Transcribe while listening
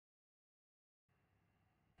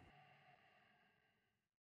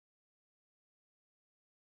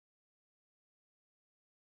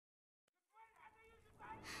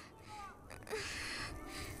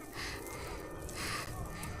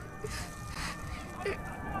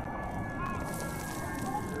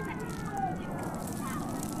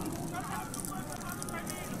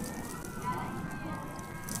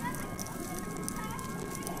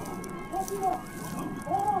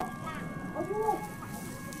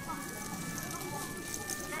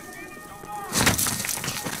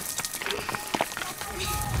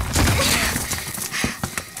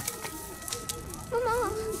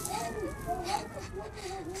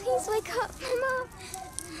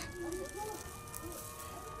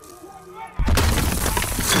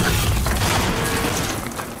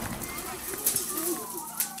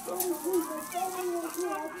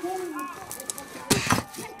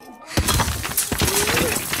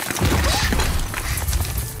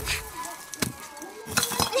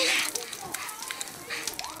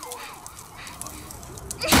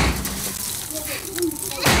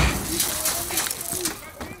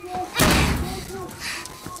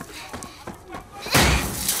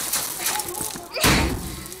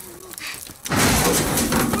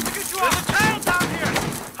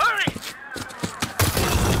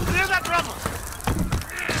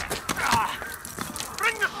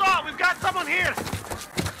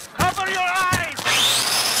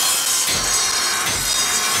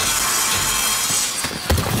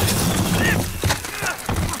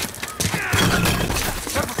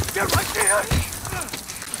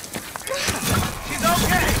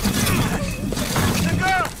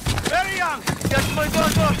That's my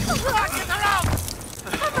daughter! Get around!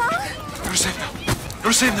 Papa! You're safe now.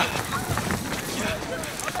 You're safe now.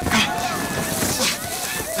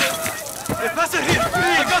 Hey, pass her here!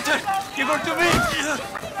 I got her! Give her to me!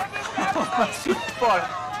 Oh, my sweet boy.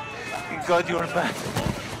 Thank God you're back.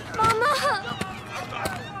 Mama!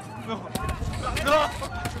 No! No!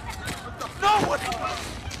 No! What?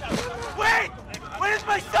 Wait! Where is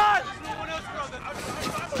my son?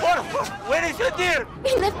 Where is your dear?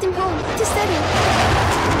 We left him home to study.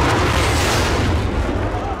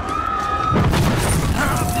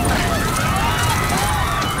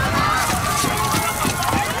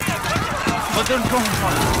 But don't go on.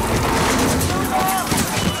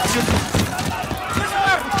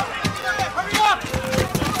 Hurry up!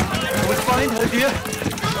 We'll find her, dear,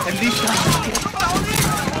 and leave her.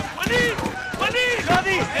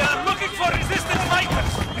 Daddy! They are looking for resistance fighters!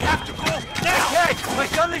 We have to go now! Hey, my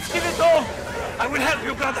son is still at home! I will help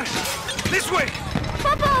you, brother! This way!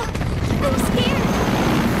 Papa! I'm scared!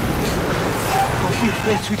 Don't be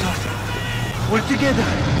afraid, sweetheart. We're together.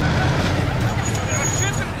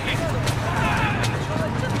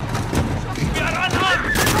 We are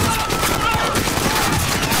unarmed!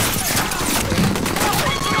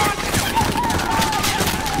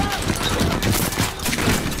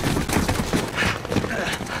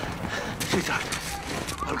 Sweetheart,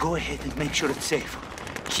 I'll go ahead and make sure it's safe.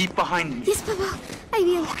 Keep behind me. Yes, Papa. I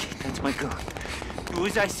will. Okay, that's my girl. Do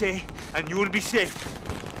as I say, and you will be safe.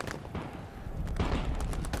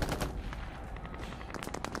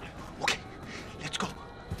 Okay, let's go.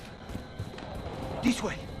 This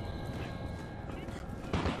way.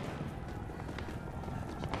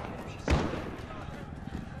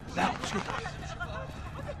 Now, sweetheart.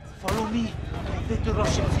 Follow me to avoid the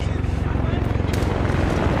Russians.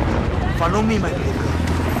 Follow me, my little girl.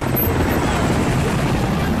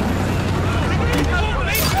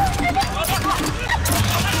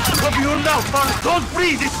 Cover your mouth, Farah. Don't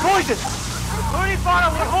breathe. It's poison. Hurry,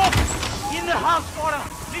 Farah. We're home. In the house, Farah.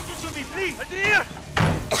 Listen to me, please. Adir!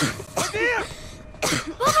 Adir!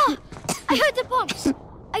 Papa! I heard the bombs.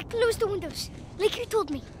 I closed the windows, like you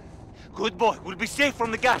told me. Good boy. We'll be safe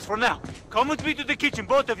from the gas for now. Come with me to the kitchen,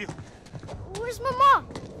 both of you. Where's Mama?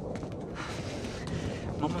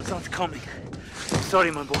 Mama's not coming.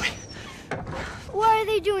 Sorry, my boy. Why are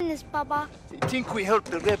they doing this, Papa? They think we help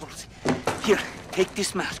the rebels. Here, take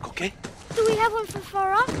this mask, okay? Do we have one for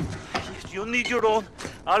Farah? Yes, you'll need your own.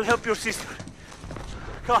 I'll help your sister.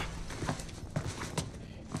 Come.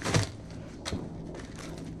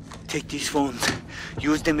 Take these phones.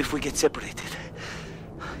 Use them if we get separated.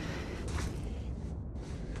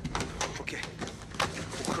 Okay.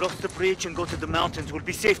 We'll cross the bridge and go to the mountains. We'll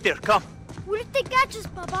be safe there. Come. What if they catch us,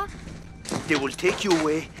 Papa? They will take you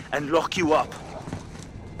away and lock you up.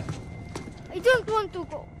 I don't want to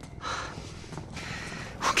go.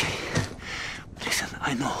 Okay. Listen,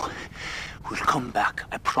 I know. We'll come back,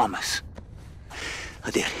 I promise.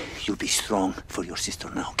 Adair, you'll be strong for your sister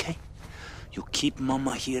now, okay? You keep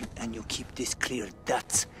Mama here and you keep this clear.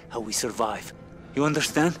 That's how we survive. You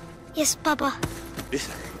understand? Yes, Papa.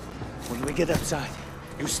 Listen, when we get outside,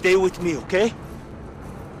 you stay with me, okay?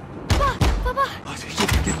 Papa! Papa! Oh,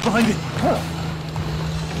 get behind me!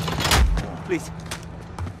 Please.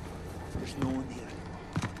 There's no one here.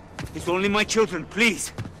 It's only my children,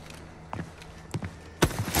 please.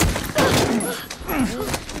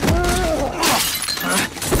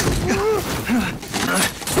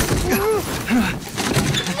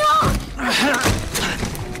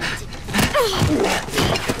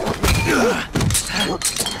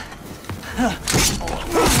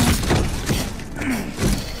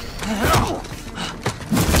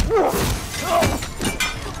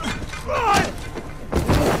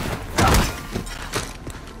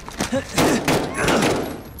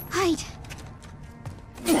 Hide.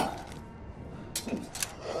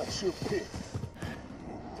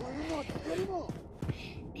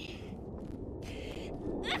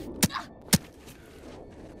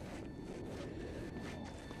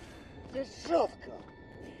 Дешевка.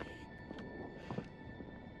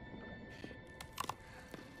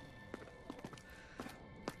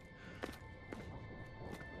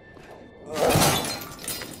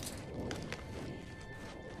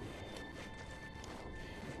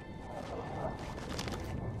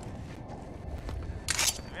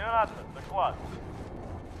 Доклад.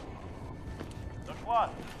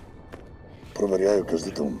 Доклад. Проверяю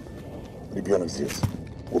каждый дом. Ребенок здесь.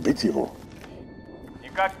 Убить его?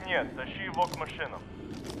 Никак нет. Тащи его к машинам.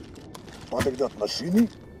 Подогнать машины?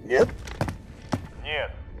 Нет?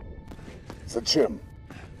 Нет. Зачем?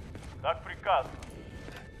 Так приказано.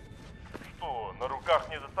 Что, на руках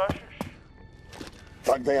не дотащишь?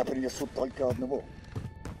 Тогда я принесу только одного.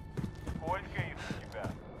 Сколько их у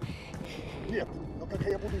тебя? Нет, но как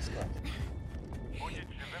я буду искать? Будет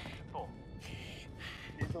живым щитом.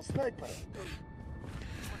 Из-за снайпера?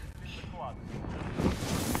 Заклад.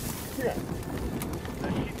 Где?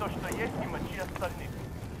 Тащи то, что есть, и мочи остальных.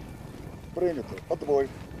 Принято. Отбой.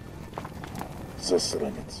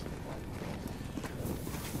 Засранец.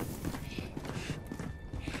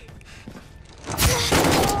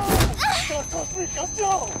 Космик,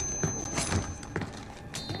 козел!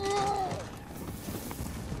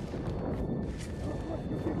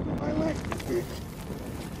 My leg, bitch!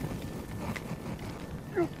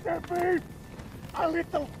 You scared me! A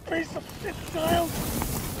little piece of shit child!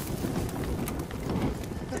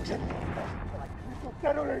 The general, like little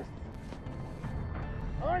terrorist!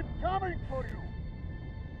 I'm coming for you!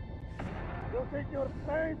 You think you're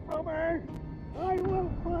safe from me? I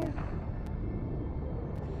will find you!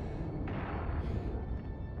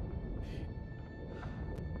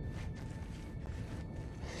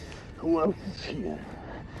 Who else is here?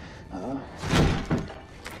 Huh?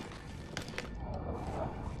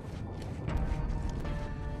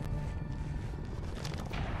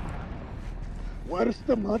 Where's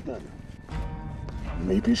the mother?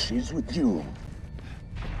 Maybe she's with you.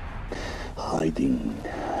 Hiding.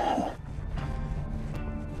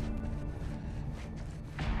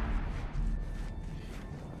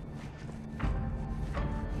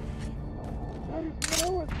 There is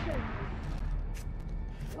no escape.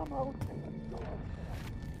 Come out and let's go.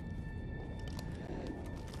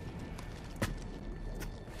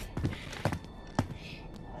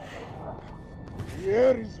 The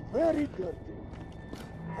air is very dirty.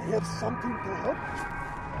 I have something to help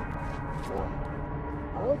you.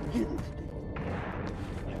 I'll give it to you.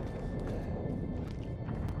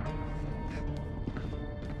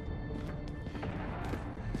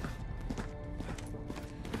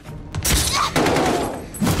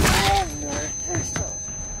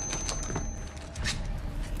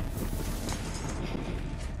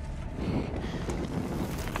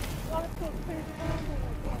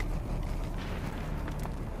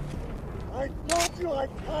 I told you I'd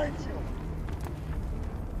find you!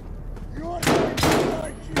 You're going to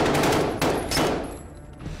find you!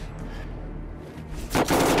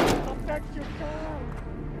 Protect your town!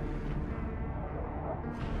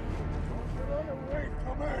 Don't you run away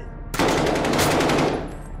from me!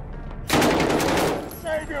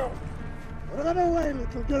 Save you! Run away,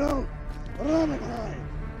 little girl! Run and hide!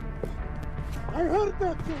 I heard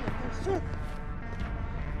that too! Shit!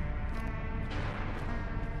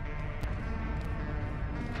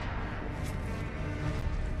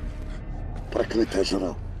 Проклятая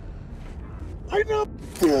жена. I know.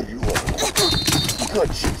 There you are. Got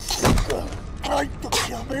you, sucker. Trying to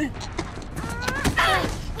kill me?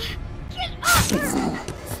 Get off her!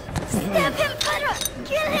 Stab him, Farah!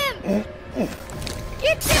 Kill him!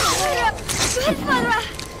 Get him, Farah! Good, Farah!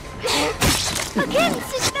 Again,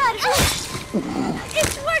 sister!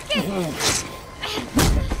 It's working!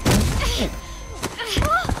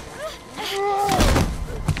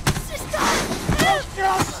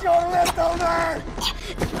 Just your little nerd!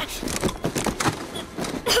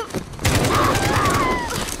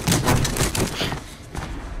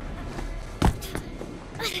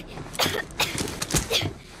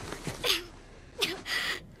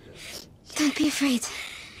 Don't be afraid.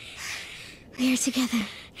 We are together.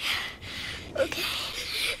 Okay.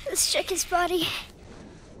 Let's check his body.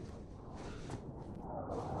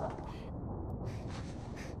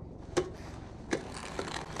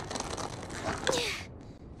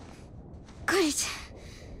 Good.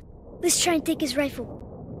 Let's try and take his rifle.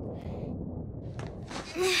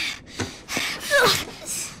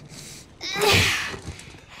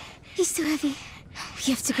 He's too heavy.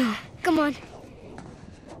 We have to go. Come on.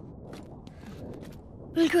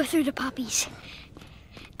 We'll go through the poppies.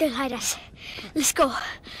 They'll hide us. Let's go.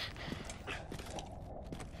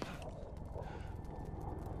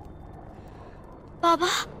 Baba?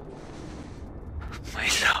 My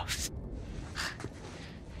love.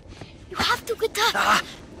 You have to get up.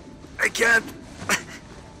 I can't.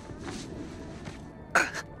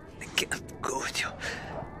 I can't go with you.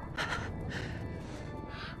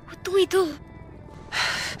 What do we do?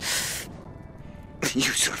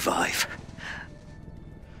 You survive.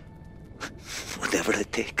 Whatever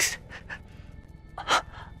it takes.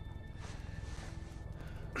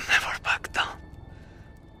 Never back down.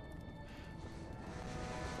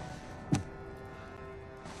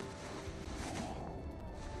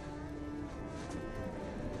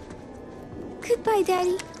 Goodbye,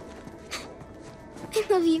 Daddy. I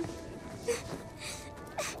love you.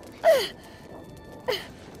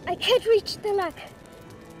 I can't reach the lock.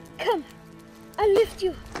 Come, I'll lift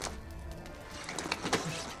you.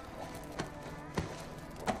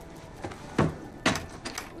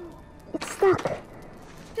 It's stuck.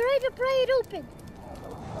 Try to pry it open.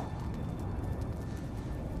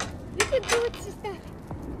 You can do it, sister.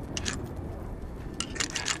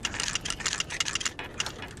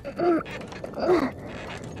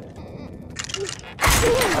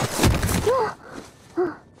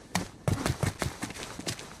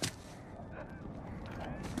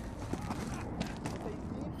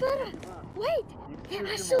 Farah, wait! There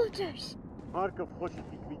are soldiers! Марков хочет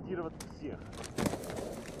ликвидировать всех.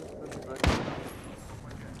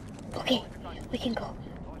 Okay, we can go.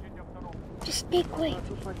 Just stay quiet.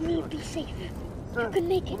 We'll be safe. You can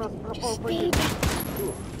make it. Just stay there.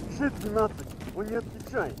 6-12. Он не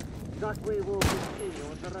отвечает. Как вы его убедили?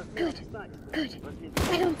 Он же Good, good.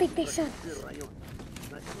 I don't think they saw us.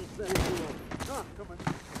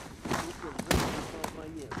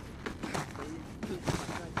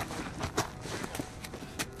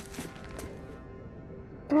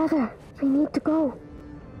 Brother, we need to go.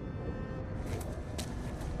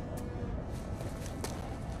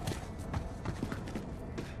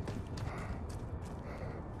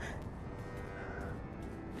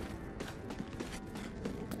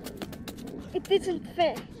 It isn't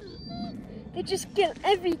fair. They just kill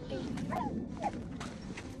everything.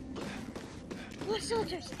 More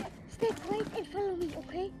soldiers. Stay quiet and follow me,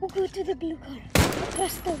 okay? We'll go to the blue car.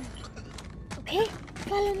 Across the road. Okay?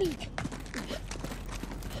 Follow me.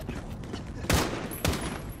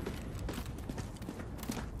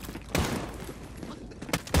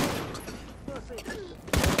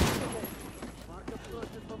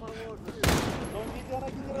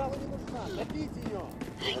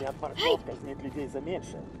 Говорят, морковь казнит людей за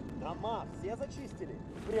меньше. Дома все зачистили.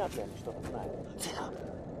 Вряд ли они что-то знают. Тихо.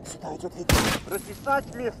 Сюда идет ведь.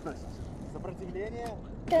 Прочесать местность. Сопротивление.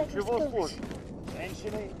 Чего сложно?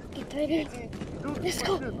 Женщины. Get ready. Дети. Идут в Let's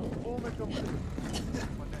go. машину. Полный комплект.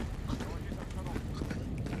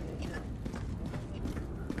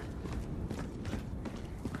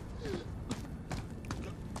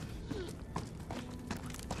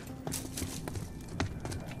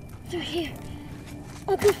 Through here.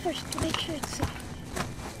 I'll go first to make sure it's safe.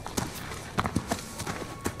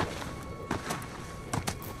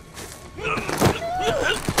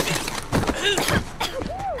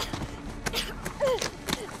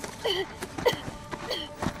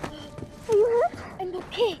 Are you hurt? I'm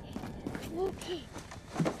okay. I'm okay.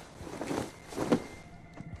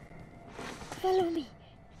 Follow me.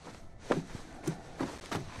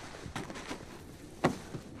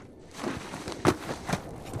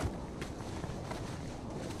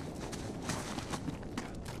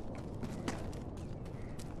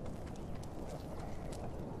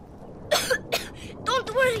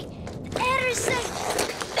 Don't worry. The air is safe.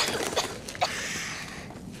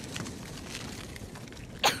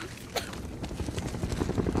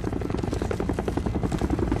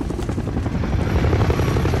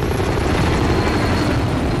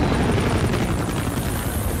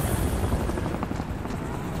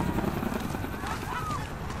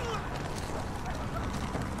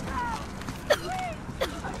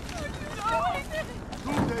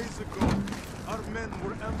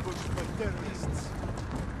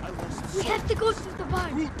 We have to go through the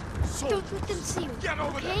barn. Don't let them see you. Get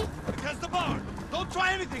over okay? there! Against the barn! Don't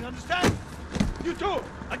try anything, understand? You two!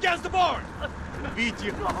 Against the barn! Убить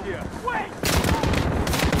их всех! Wait!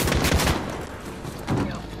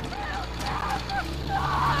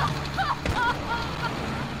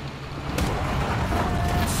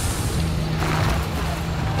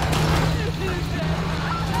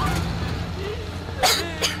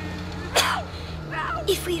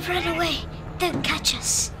 If we run away, they'll catch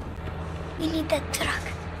us. We need that truck.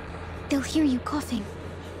 They'll hear you coughing.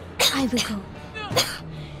 I will go.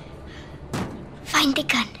 Find the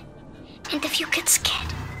gun. And if you get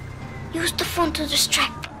scared, use the phone to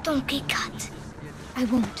distract. Don't get caught. I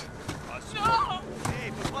won't.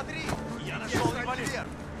 Эй, посмотри! Я нашел револьвер!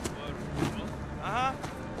 Ага,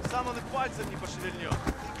 сам он и пальцем не пошевельнет.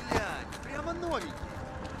 Ты глянь, прямо новенький.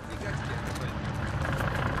 Не как тебе, не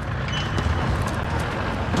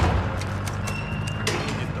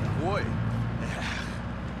такой.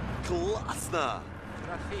 Классно!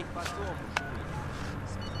 Трофей потом.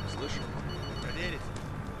 Слышал? Проверить?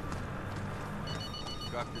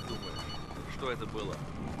 Как ты думаешь, что это было?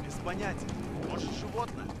 Без понятия. Может,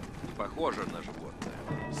 животное? Не похоже на животное.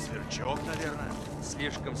 Сверчок, наверное.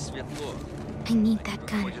 Слишком светло. I need that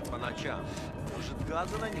gun. Ходит по ночам. Может,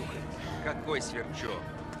 газа нанюхать? Какой сверчок?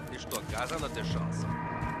 Ты что, газа надышался?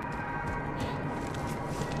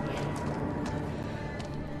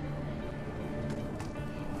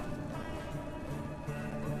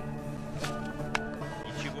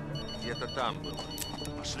 там было.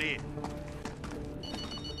 Пошли.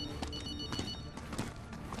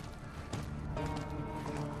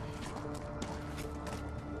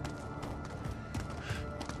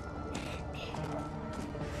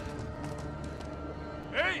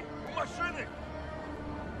 Эй, у машины!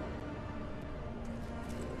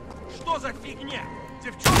 Что за фигня?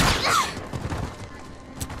 Девчонка!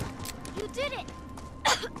 You did it!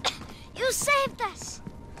 You saved us!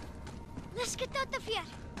 Let's get out of here!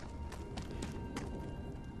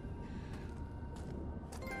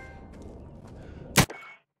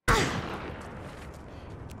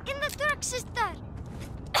 In the truck, sister!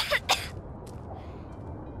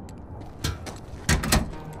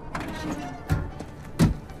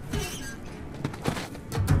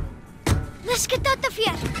 Let's get out of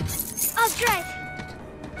here! I'll drive!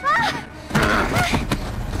 Ah!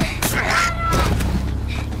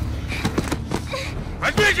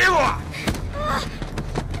 Возьмите его!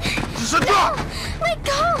 Сюда! Let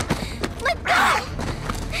go! Let go!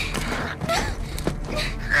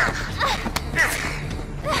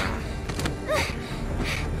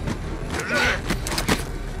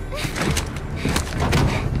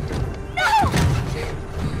 No!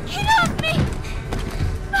 Get off me!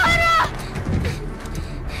 Mara!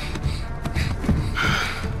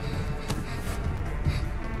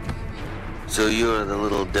 So you're the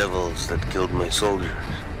little devils that killed my soldiers.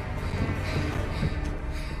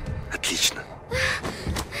 Отлично.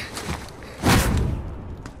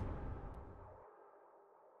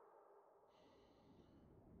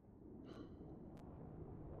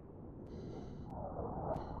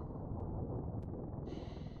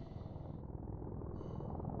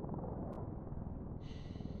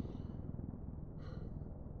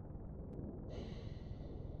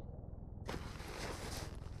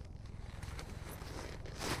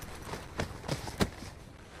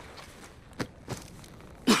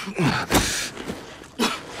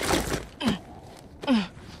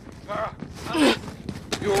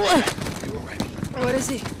 You're right. You're right. What is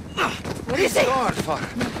he? What is he? God, Father.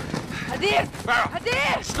 Hadir! Farah!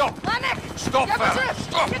 Hadir! Stop! Manek! Stop, Farah!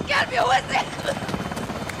 Stop! You can't be with it!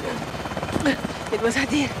 It was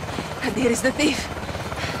Hadir. Hadir is the thief.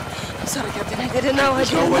 Sorry, Captain. I didn't know.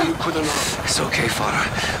 There's no way you could have known. It's okay, Father.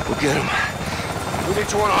 We'll get him. We need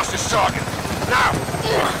to unhouse this target. Now!